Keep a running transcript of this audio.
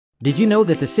Did you know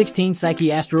that the 16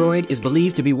 Psyche asteroid is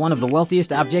believed to be one of the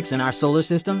wealthiest objects in our solar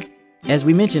system? As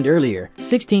we mentioned earlier,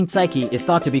 16 Psyche is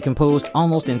thought to be composed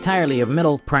almost entirely of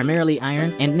metal, primarily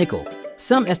iron and nickel.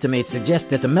 Some estimates suggest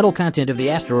that the metal content of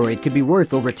the asteroid could be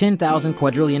worth over 10,000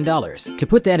 quadrillion dollars. To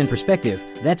put that in perspective,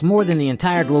 that's more than the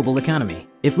entire global economy.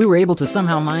 If we were able to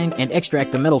somehow mine and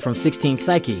extract the metal from 16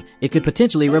 Psyche, it could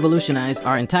potentially revolutionize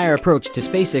our entire approach to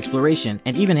space exploration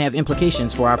and even have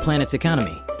implications for our planet's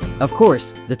economy. Of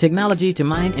course, the technology to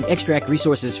mine and extract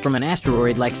resources from an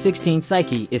asteroid like 16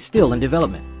 Psyche is still in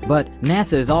development. But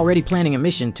NASA is already planning a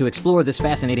mission to explore this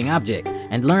fascinating object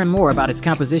and learn more about its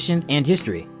composition and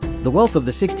history. The wealth of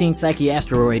the 16 Psyche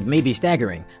asteroid may be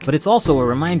staggering, but it's also a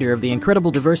reminder of the incredible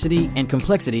diversity and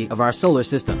complexity of our solar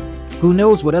system. Who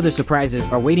knows what other surprises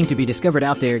are waiting to be discovered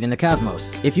out there in the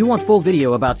cosmos? If you want full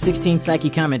video about 16 Psyche,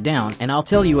 comment down and I'll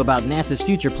tell you about NASA's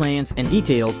future plans and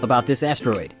details about this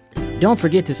asteroid. Don't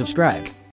forget to subscribe.